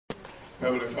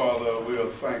Heavenly Father, we are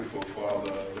thankful,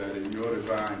 Father, that in your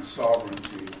divine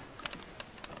sovereignty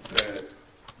that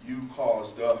you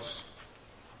caused us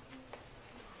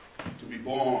to be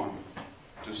born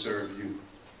to serve you.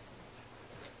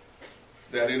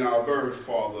 That in our birth,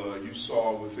 Father, you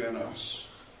saw within us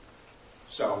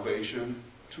salvation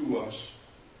to us.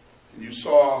 And you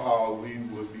saw how we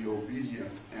would be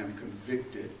obedient and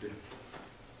convicted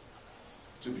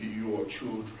to be your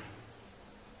children.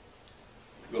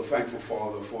 We're thankful,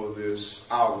 Father, for this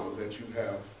hour that you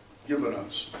have given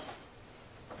us.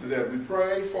 And that we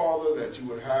pray, Father, that you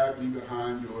would hide me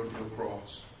behind your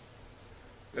cross.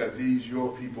 That these,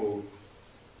 your people,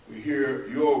 will hear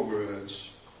your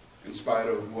words in spite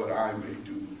of what I may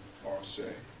do or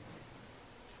say.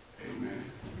 Amen.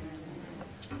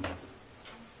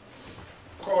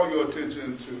 Call your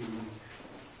attention to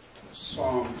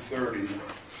Psalm 30,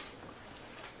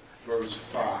 verse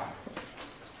 5.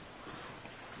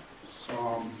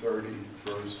 Psalm 30,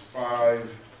 verse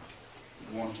 5.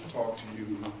 I want to talk to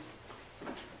you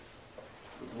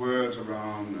with words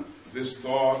around this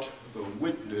thought, the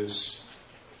witness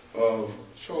of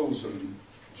chosen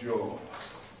joy.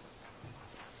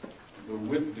 The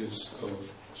witness of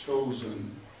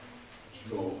chosen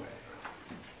joy.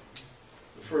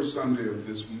 The first Sunday of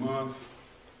this month,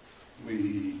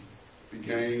 we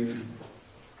began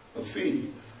a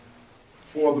theme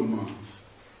for the month.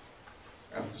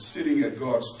 After sitting at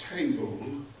God's table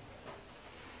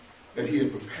that he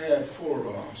had prepared for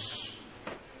us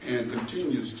and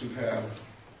continues to have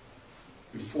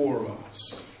before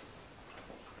us,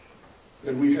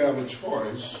 that we have a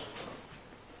choice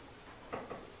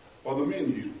or the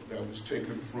menu that was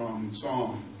taken from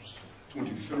Psalms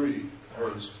 23,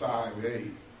 verse 5a.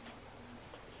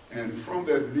 And from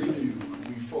that menu,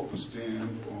 we focused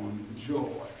in on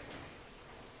joy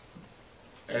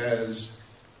as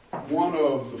one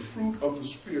of the fruit of the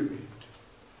Spirit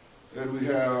that we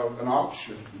have an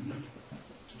option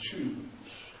to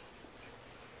choose.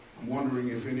 I'm wondering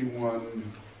if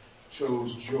anyone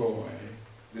chose joy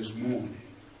this morning.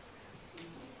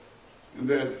 And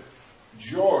that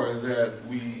joy that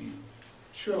we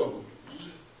chose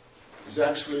is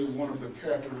actually one of the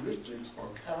characteristics or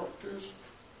characters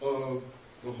of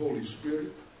the Holy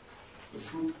Spirit, the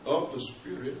fruit of the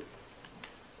Spirit,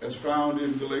 as found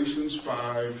in Galatians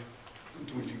 5,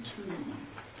 22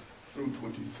 through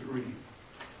 23.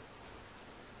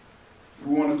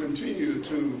 We want to continue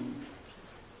to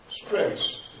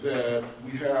stress that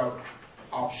we have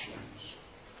options.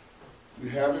 We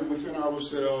have it within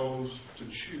ourselves to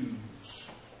choose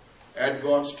at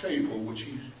God's table, which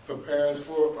he prepares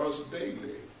for us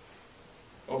daily,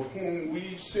 of whom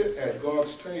we sit at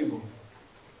God's table,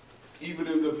 even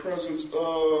in the presence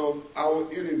of our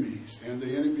enemies and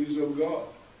the enemies of God.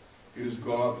 It is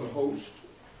God the host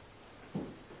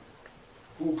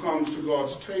who comes to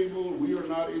God's table. We are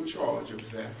not in charge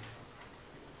of that.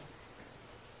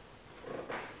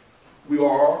 We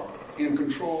are in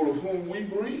control of whom we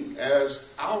bring as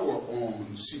our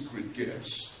own secret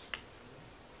guests.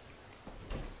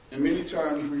 And many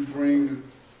times we bring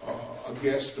a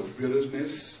guest of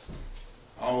bitterness,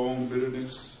 our own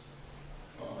bitterness,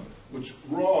 which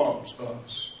robs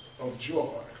us of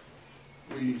joy.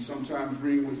 We sometimes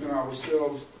bring within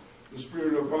ourselves the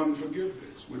spirit of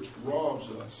unforgiveness, which robs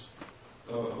us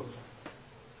of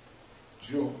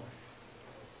joy.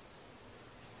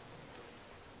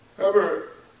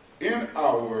 However, in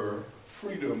our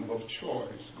freedom of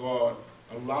choice, God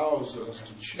allows us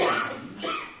to choose,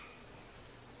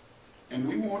 and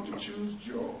we want to choose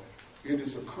joy. It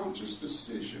is a conscious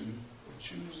decision of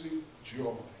choosing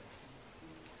joy.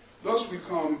 Thus we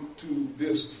come to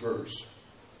this verse,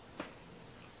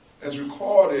 as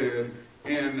recorded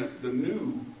in the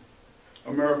New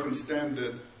American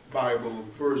Standard Bible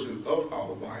version of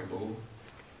our Bible,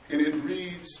 and it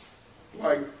reads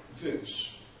like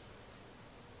this: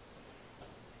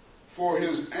 For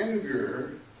his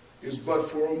anger is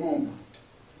but for a moment.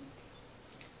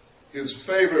 His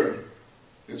favor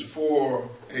is for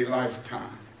a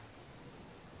lifetime.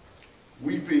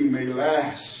 Weeping may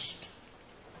last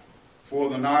for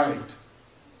the night,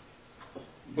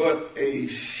 but a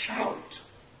shout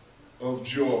of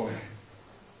joy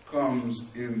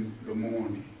comes in the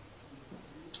morning.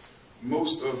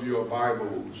 Most of your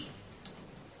Bibles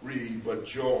read, but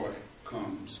joy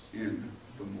comes in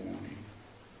the morning.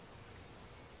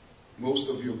 Most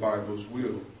of your Bibles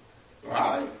will. But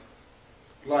I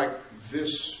like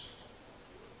this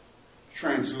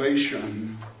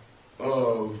translation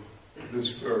of this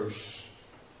verse,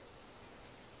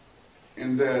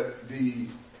 in that the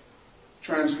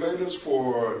translators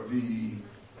for the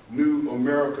New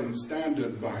American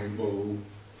Standard Bible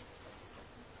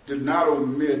did not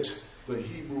omit the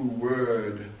Hebrew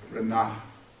word renah,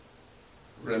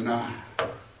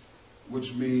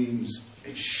 which means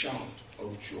a shout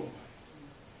of joy.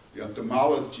 The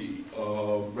etymology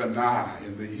of renah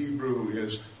in the Hebrew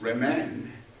is renan.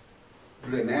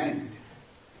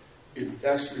 It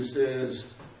actually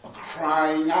says a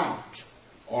crying out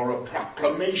or a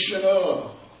proclamation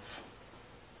of,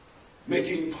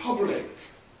 making public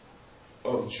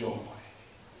of joy.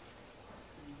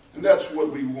 And that's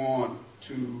what we want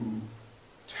to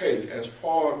take as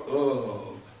part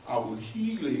of our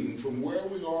healing from where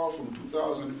we are from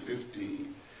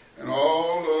 2015 and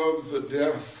all of the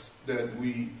death that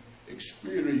we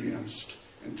experienced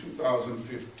in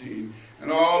 2015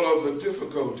 and all of the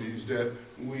difficulties that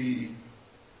we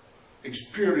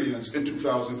experienced in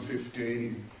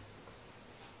 2015.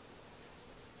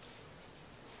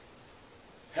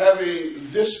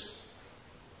 Having this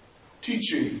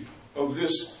teaching of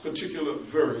this particular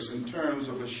verse in terms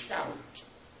of a shout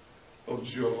of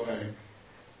joy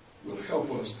will help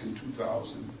us in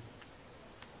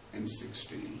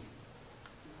 2016.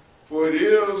 For it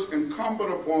is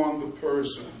incumbent upon the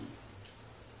person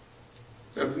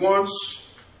that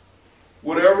once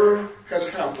whatever has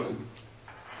happened,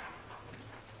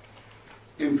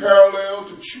 in parallel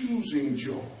to choosing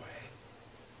joy,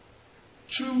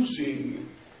 choosing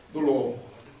the Lord,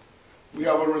 we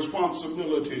have a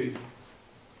responsibility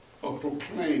of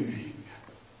proclaiming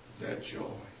that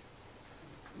joy.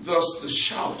 Thus, the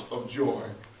shout of joy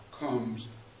comes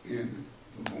in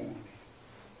the morning.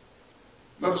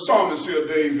 Now, the psalmist here,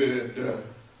 David,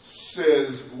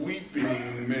 says,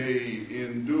 weeping may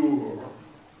endure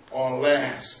or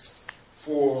last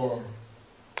for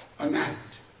a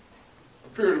night, a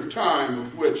period of time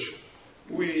of which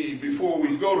before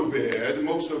we go to bed,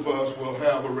 most of us will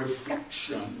have a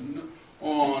reflection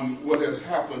on what has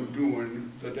happened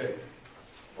during the day,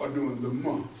 or during the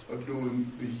month, or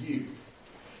during the year.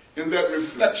 And that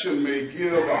reflection may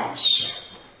give us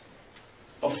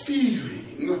a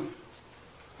feeling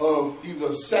of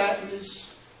either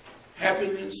sadness,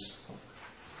 happiness,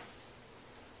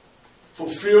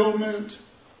 fulfillment,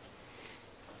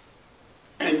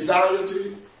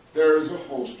 anxiety. There is a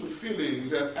host of feelings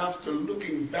that after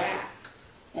looking back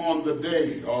on the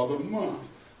day or the month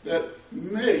that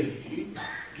may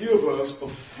give us a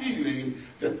feeling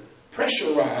that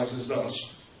pressurizes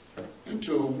us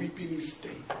into a weeping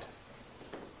state.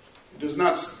 It does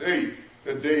not state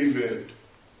that David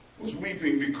was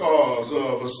weeping because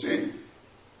of a sin.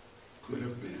 Could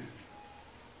have been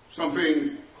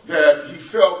something that he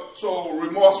felt so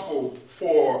remorseful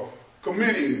for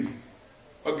committing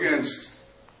against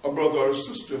a brother or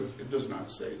sister. It does not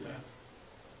say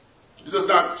that. It does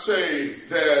not say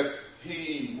that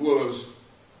he was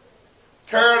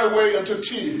carried away into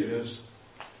tears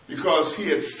because he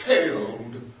had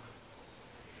failed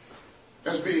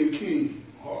as being king,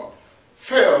 or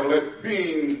failed at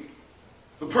being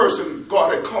the person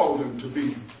God had called him to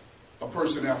be, a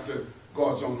person after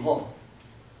God's own heart.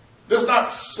 It does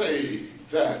not say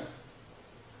that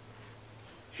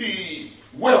he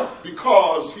wept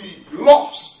because he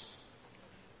lost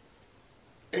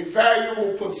a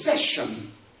valuable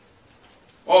possession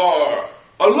or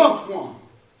a loved one.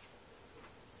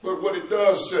 But what it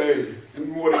does say,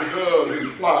 and what it does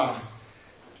imply,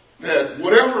 that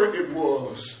whatever it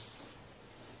was,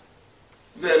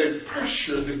 that it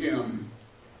pressured him,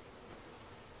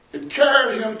 it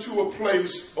carried him to a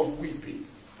place of weeping.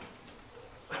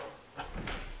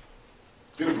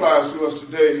 It applies to us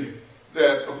today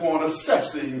that upon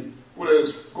assessing what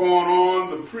has gone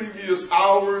on the previous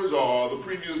hours or the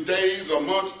previous days or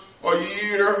months or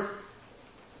year,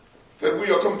 that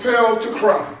we are compelled to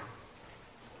cry.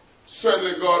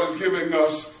 Certainly God is giving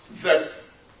us that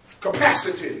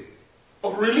capacity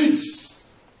of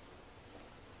release.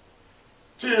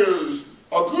 Tears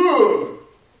are good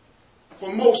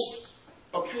for most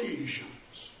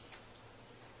occasions.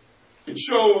 It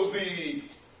shows the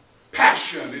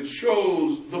passion, it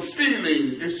shows the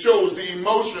feeling, it shows the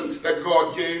emotion that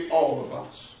God gave all of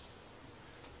us.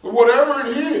 But whatever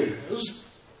it is,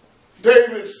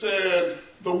 David said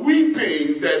the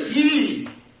weeping that he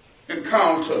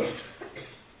encountered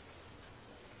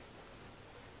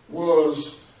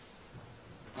was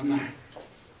a night.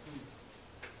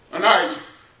 A night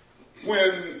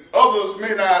when others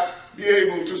may not be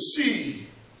able to see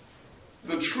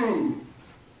the true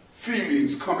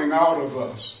feelings coming out of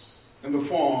us in the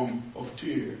form of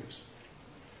tears.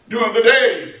 During the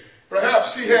day,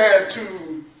 perhaps he had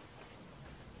to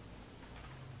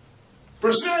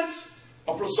present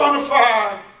or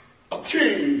personify a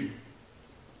king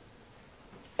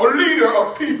a leader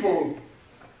of people.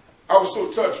 I was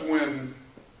so touched when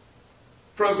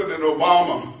President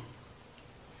Obama,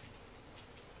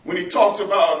 when he talked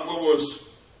about what was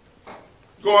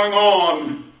going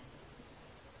on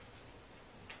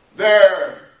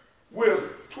there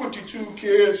with 22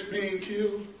 kids being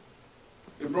killed,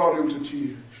 it brought him to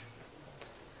tears.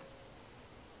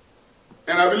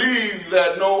 And I believe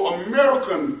that no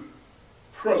American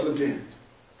president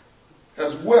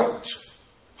has wept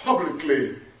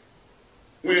publicly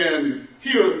when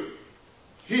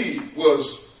he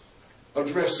was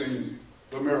addressing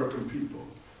the American people.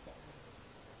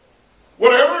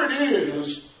 Whatever it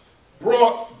is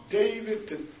brought David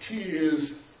to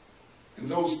tears, and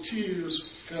those tears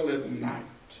fell at night.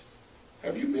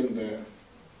 Have you been there?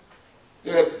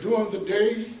 That during the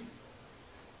day,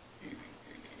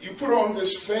 you put on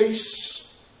this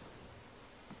face,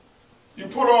 you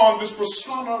put on this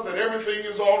persona that everything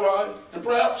is all right, and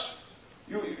perhaps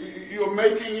you're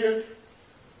making it,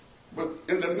 but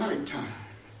in the nighttime,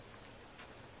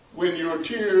 when your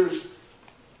tears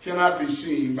cannot be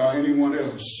seen by anyone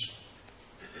else,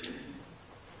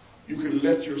 you can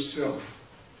let yourself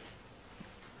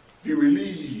be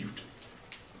relieved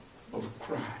of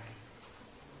crying.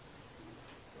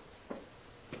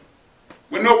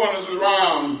 When no one is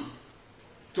around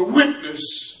to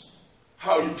witness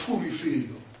how you truly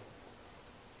feel.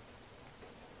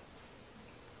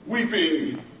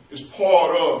 Weeping is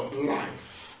part of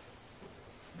life.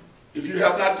 If you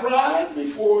have not cried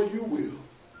before, you will.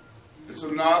 It's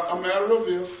not a matter of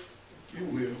if, you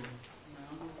will.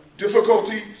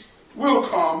 Difficulties will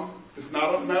come. It's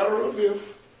not a matter of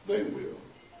if, they will.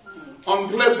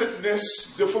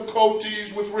 Unpleasantness,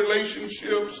 difficulties with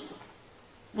relationships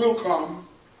will come.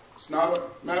 It's not a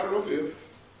matter of if.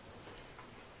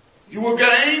 You will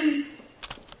gain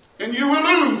and you will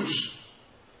lose.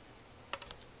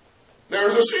 There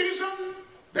is a season,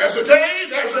 there's a day,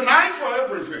 there's a night for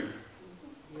everything.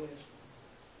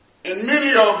 And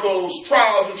many of those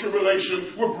trials and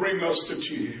tribulations will bring us to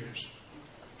tears.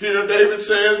 Here David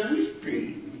says,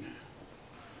 weeping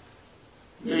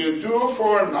may endure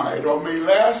for a night or may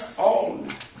last all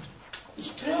night.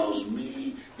 This tells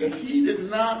me that he did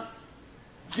not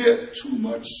get too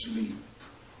much sleep.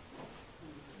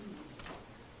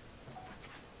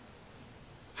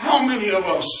 How many of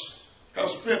us have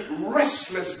spent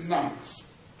restless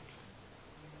nights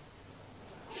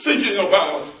thinking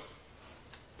about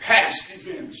past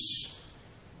events,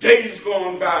 days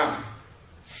gone by,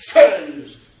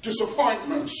 failures,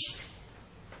 disappointments,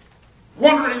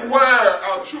 wondering where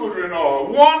our children are,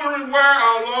 wondering where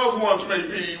our loved ones may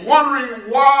be,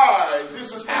 wondering why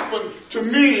this has happened to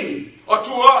me or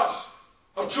to us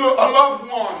or to a loved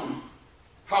one.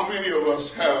 How many of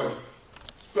us have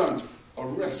spent a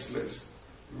restless,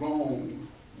 long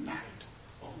night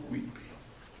of weeping?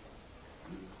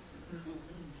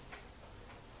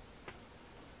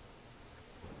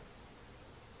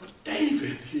 But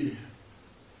David here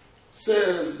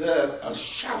says that a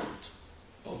shout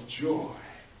of joy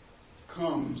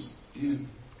comes in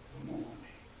the morning.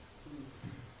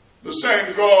 The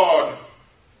same God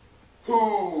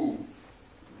who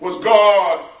was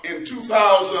God in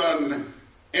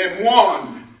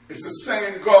 2001 is the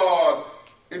same God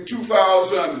in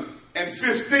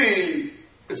 2015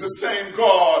 is the same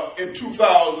God in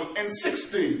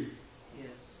 2016. Yes.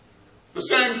 The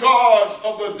same gods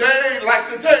of the day, like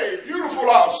today,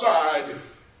 beautiful outside,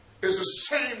 is the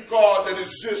same God that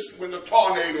exists when the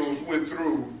tornadoes went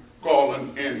through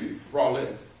Garland and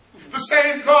Raleigh. The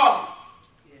same God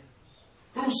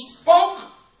who spoke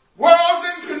worlds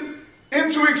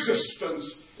into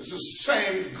existence is the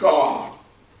same God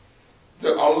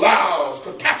that allows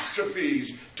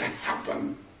catastrophes to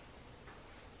happen.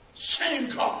 Same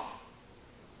God.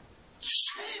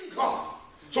 Same God.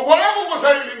 So whatever was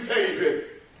ailing David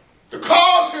to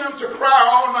cause him to cry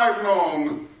all night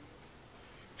long,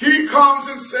 he comes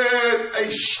and says a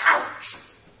shout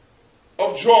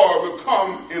of joy will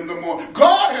come in the morning.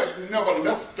 God has never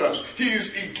left us. He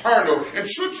is eternal. And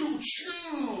should you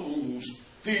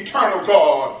choose the eternal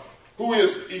God, who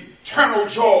is eternal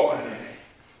joy,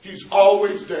 he's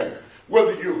always there.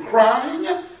 Whether you're crying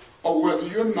or whether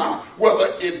you're not.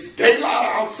 Whether it's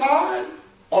daylight outside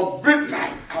or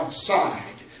midnight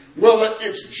outside. Whether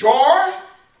it's joy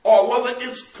or whether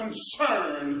it's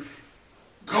concern,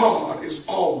 God is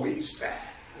always there.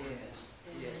 Yes.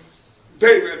 Yes.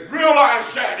 David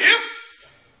realized that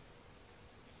if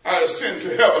I ascend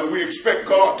to heaven, we expect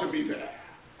God to be there.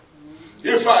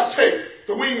 If I take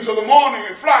the wings of the morning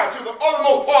and fly to the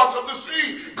uttermost parts of the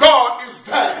sea, God is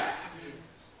there.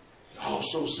 He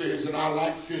also says, and I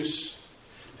like this,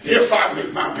 if I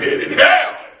make my bed in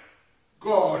hell,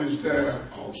 God is there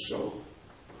also.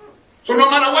 So no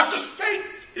matter what the state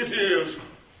it is,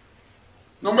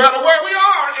 no matter where we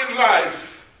are in life,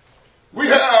 we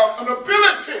have an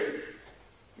ability,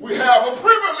 we have a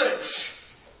privilege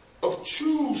of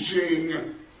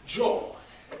choosing joy.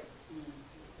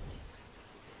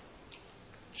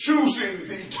 Choosing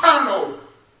the eternal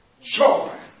joy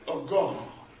of God.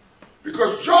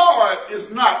 Because joy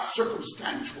is not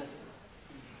circumstantial.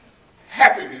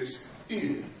 Happiness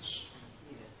is.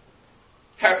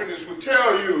 Happiness will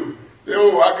tell you,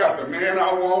 oh, I got the man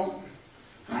I want.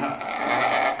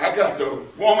 I got the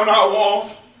woman I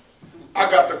want. I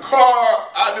got the car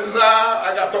I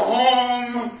desire. I got the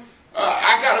home.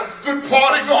 I got a good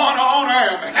party going on. I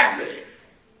am happy.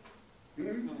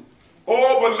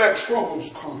 Oh, but let troubles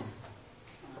come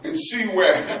and see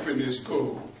where happiness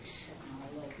goes.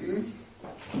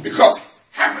 Because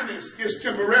happiness is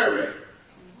temporary.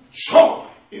 Joy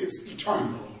is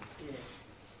eternal.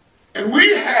 And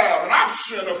we have an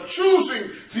option of choosing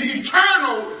the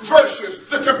eternal versus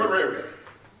the temporary.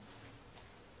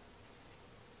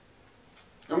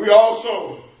 And we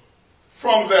also,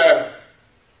 from that,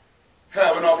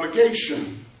 have an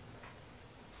obligation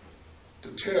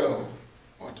to tell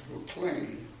or to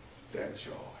proclaim that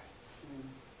joy.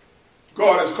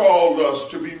 God has called us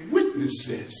to be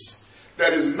witnesses.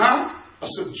 That is not a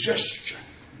suggestion.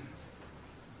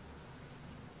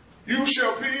 You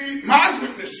shall be my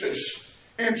witnesses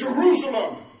in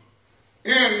Jerusalem,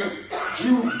 in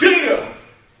Judea,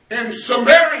 in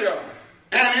Samaria,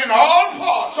 and in all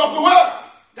parts of the world.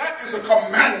 That is a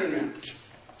commandment.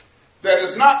 That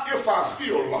is not if I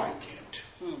feel like it.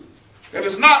 That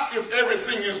is not if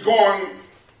everything is going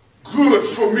good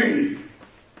for me.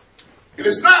 It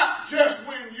is not just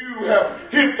when you have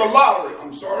hit the lottery.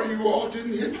 I'm sorry you all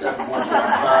didn't hit that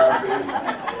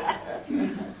 1.5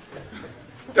 billion.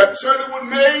 That certainly would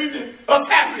have made us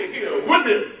happy here, wouldn't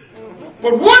it?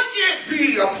 But would it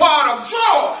be a part of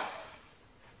joy?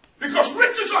 Because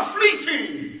riches are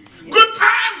fleeting. Good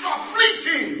times are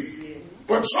fleeting.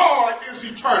 But joy is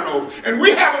eternal. And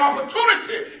we have an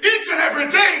opportunity each and every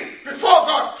day before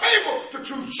God's table to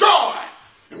choose joy.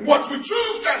 And once we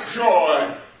choose that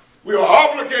joy, we are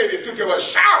obligated to give a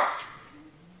shout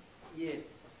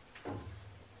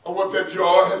of what that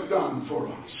joy has done for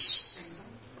us.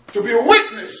 To be a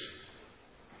witness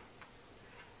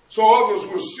so others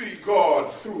will see God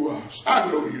through us. I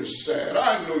know you're sad.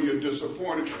 I know you're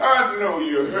disappointed. I know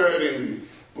you're hurting.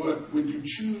 But when you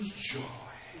choose joy,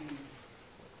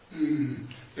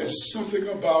 there's something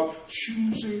about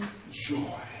choosing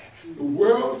joy. The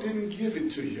world didn't give it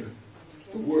to you.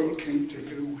 The world can't take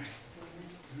it away.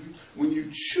 When you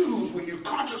choose, when you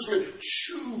consciously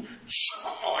choose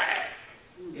joy,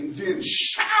 and then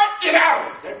shout it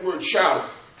out, that word shout,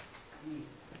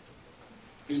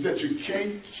 is that you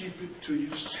can't keep it to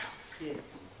yourself.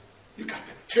 You got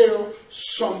to tell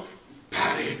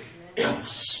somebody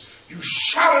else. You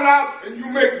shout it out and you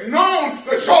make known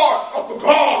the joy of the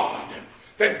God.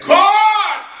 That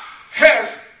God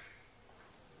has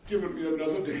given me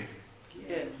another day.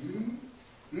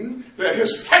 That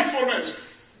his faithfulness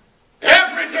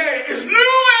every day is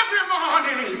new every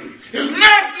morning. His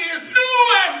mercy is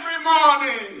new every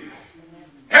morning.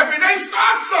 Every day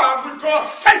starts out with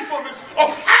God's faithfulness of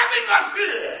having us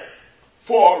here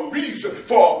for a reason,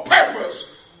 for a purpose.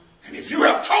 And if you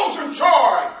have chosen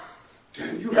joy,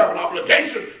 then you have an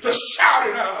obligation to shout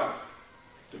it out,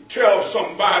 to tell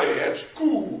somebody at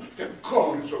school that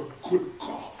God is a good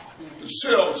God, to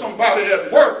tell somebody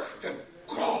at work that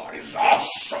God is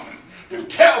awesome, to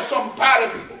tell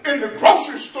somebody in the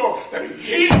grocery store that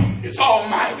he is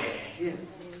almighty.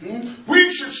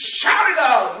 We should shout it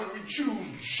out when we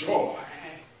choose joy.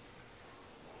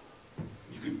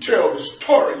 You can tell the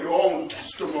story, your own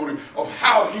testimony of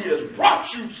how he has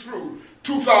brought you through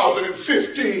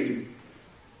 2015.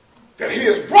 That he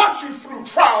has brought you through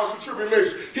trials and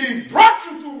tribulations. He brought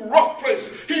you through rough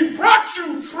places. He brought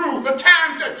you through the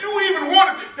times that you even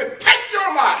wanted to take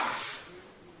your life.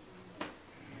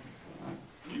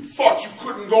 You thought you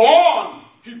couldn't go on.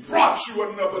 He brought you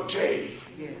another day.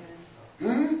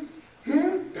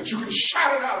 That you can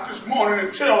shout it out this morning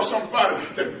and tell somebody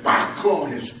that my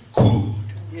God is good.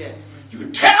 You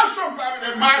can tell somebody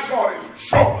that my God is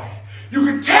joy. You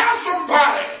can tell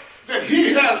somebody that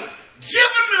he has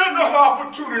given me another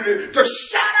opportunity to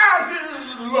shout out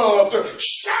his love, to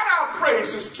shout out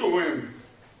praises to him.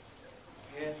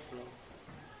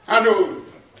 I know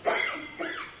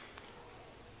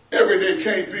every day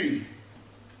can't be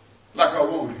like I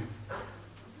want it.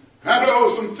 I know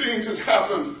some things has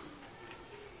happened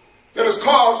that has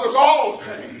caused us all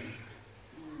pain.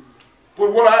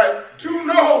 But what I do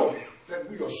know, that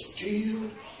we are still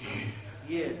here.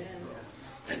 Yeah.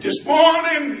 And this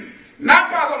morning,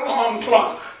 not by the alarm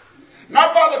clock,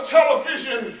 not by the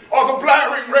television or the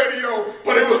blaring radio,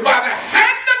 but it was by the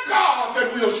hand of God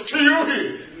that we are still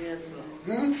here. Yes,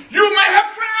 You may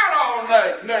have cried all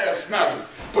night last night,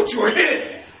 but you're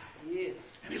here. yeah.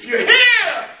 And if you're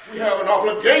here, we have an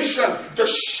obligation to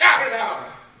shout it out.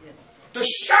 Yes. To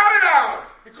shout it out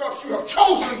because you have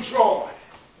chosen joy.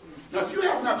 Now, if you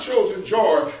have not chosen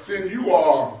joy, then you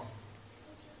are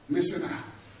missing out.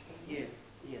 Yeah.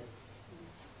 Yeah.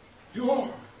 You are.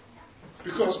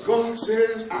 Because God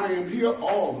says, I am here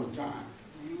all the time.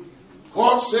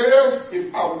 God says,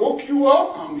 if I woke you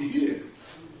up, I'm here.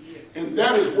 And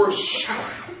that is worth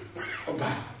shouting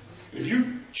about. If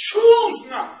you choose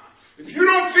not, if you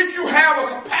don't think you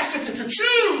have a capacity to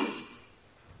choose,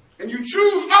 and you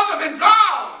choose other than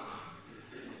God,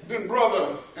 then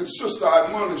brother and sister, I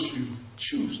admonish you,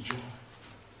 choose joy.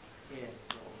 Yeah.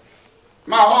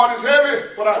 My heart is heavy,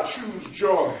 but I choose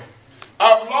joy.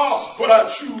 I've lost, but I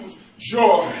choose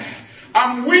joy.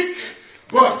 I'm weak,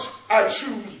 but I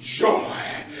choose joy.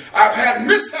 I've had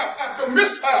mishap after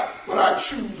mishap, but I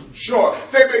choose joy.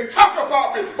 They may talk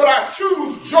about me, but I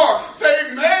choose joy.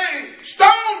 They may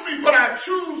stone me, but I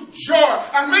choose joy.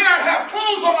 I may not have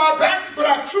clothes on my back, but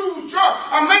I choose joy.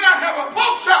 I may not have a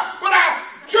bow tie, but I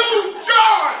choose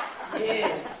joy.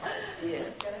 Yeah. Yeah.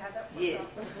 Yeah.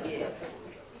 Yeah.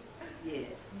 Yeah.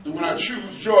 And when I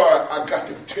choose joy, I got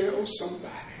to tell somebody.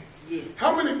 Yeah.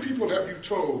 How many people have you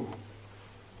told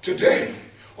today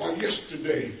or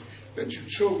yesterday that you've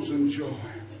chosen joy?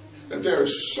 That there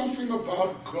is something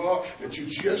about God that you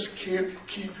just can't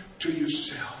keep to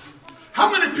yourself? How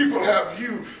many people have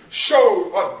you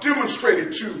showed or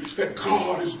demonstrated to that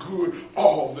God is good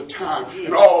all the time?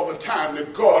 And all the time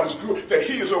that God is good, that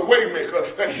he is a way maker,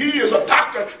 that he is a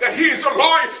doctor, that he is a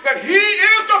lawyer, that he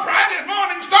is the bright and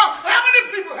morning star? How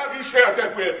many people have you shared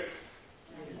that with?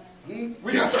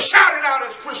 We have to shout it out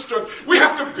as Christians. We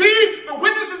have to be the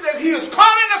witnesses that he is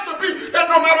calling us to be. That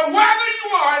no matter whether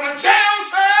you are in a jail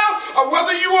cell, or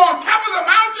whether you are on top of the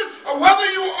mountain, or whether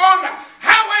you are on the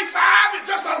Highway 5, it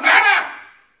doesn't matter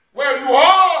where you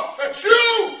are, that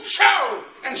you shout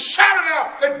and shout it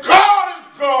out that God is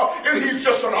God and he's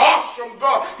just an awesome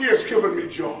God. He has given me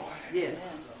joy. Yeah.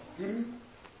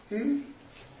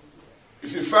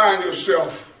 If you find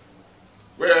yourself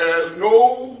where there's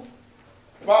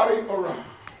nobody around,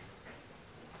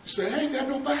 you say, I ain't got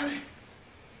nobody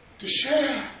to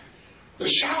share the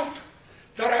shout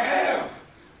that I have.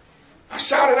 I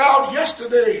shouted out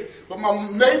yesterday, but my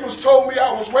neighbors told me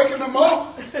I was waking them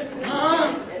up.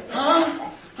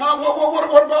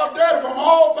 What about that? If I'm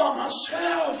all by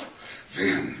myself,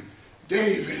 then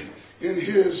David in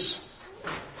his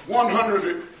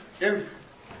 103,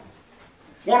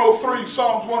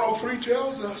 Psalms 103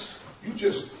 tells us, you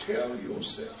just tell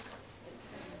yourself.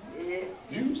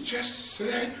 You just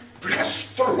say,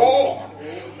 bless the Lord,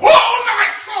 oh my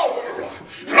soul,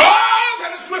 and all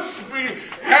that is with me,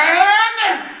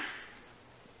 and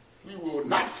we will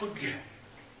not forget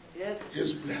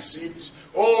his blessings.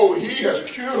 Oh, he has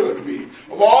cured me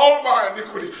of all my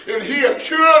iniquities, and he has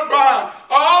cured my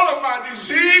all of my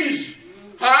disease.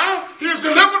 He has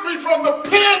delivered me from the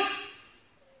pit.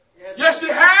 Yes, he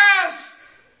has.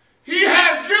 He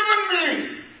has given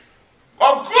me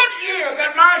a good year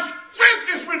that my strength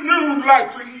is renewed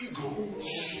like the eagles.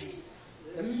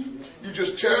 You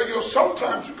just tell yourself,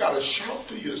 sometimes you got to shout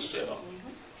to yourself.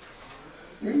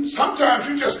 Sometimes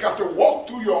you just got to walk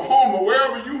through your home or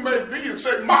wherever you may be and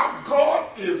say, my God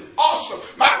is awesome.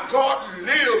 My God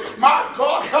lives. My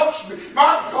God helps me.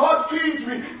 My God feeds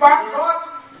me. My God,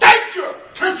 thank you.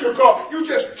 Thank you, God. You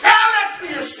just tell that to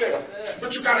yourself.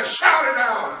 But you got to shout it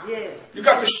out. You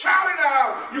got to shout it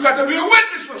out. You got to be a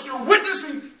witness because you're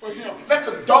witnessing for him. Let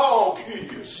the dog hear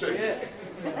you say,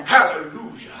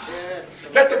 hallelujah.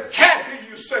 Let the cat hear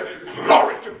you say,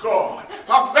 glory to God.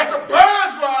 Let the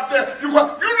birds go out there. You're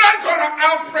not going to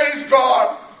outpraise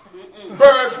God.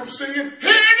 Birds from singing, here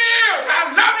it is.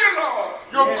 I love you, Lord.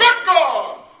 You're good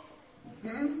God.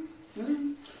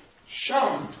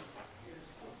 Shout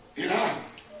it out.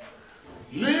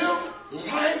 Live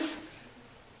life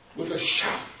with a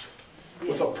shout,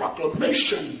 with a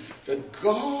proclamation that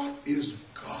God is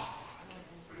God.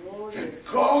 That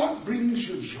God brings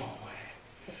you joy.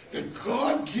 That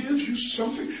God gives you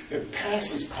something that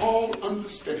passes all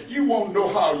understanding. You won't know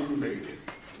how you made it.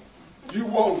 You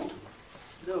won't.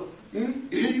 No.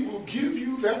 He will give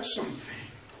you that something,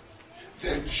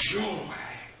 that joy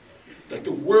that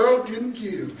the world didn't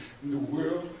give and the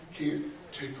world can't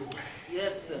take away.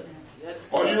 Yes, sir. Yes,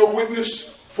 sir. Are you a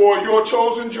witness for your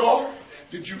chosen joy?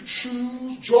 Did you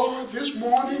choose joy this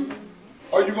morning?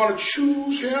 Are you going to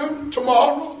choose him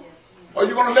tomorrow? Are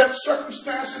you going to let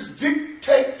circumstances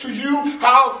dictate to you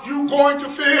how you're going to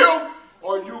feel?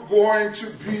 Or are you going to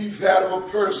be that of a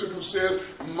person who says,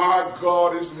 my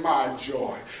God is my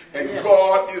joy, and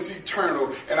God is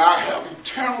eternal, and I have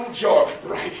eternal joy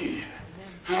right here?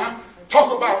 Huh?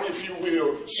 Talk about me, if you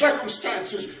will.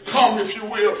 Circumstances come, if you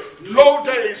will. Low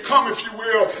days come, if you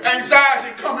will.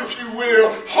 Anxiety come, if you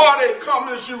will. Heartache come,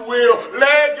 as you will.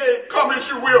 Leg ache come, as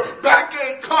you will. Back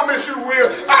ache come, as you will.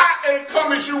 Eye ache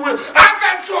come, as you will. I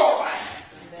got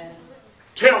joy. Amen.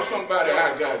 Tell somebody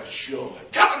I got joy.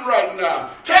 Tell them right now.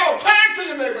 Turn to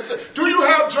your neighbor and say, do you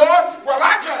have joy? Well,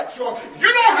 I got joy. You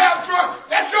don't have joy.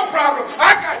 That's your problem.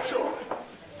 I got joy.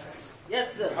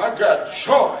 Yes, sir. I got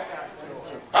joy.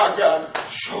 I got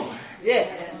joy. Yeah.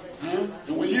 And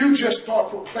when you just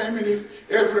start proclaiming it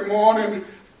every morning,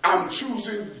 I'm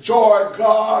choosing joy,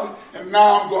 God, and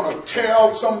now I'm going to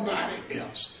tell somebody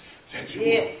else that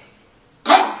you are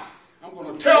God. I'm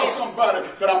going to tell somebody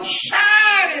that I'm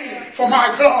shining for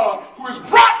my God, who has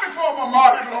brought me from a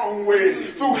mighty long way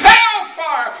through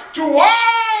hellfire to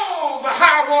all the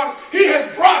high water. He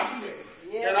has brought me,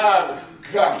 and I've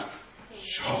got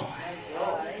joy.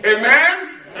 Amen.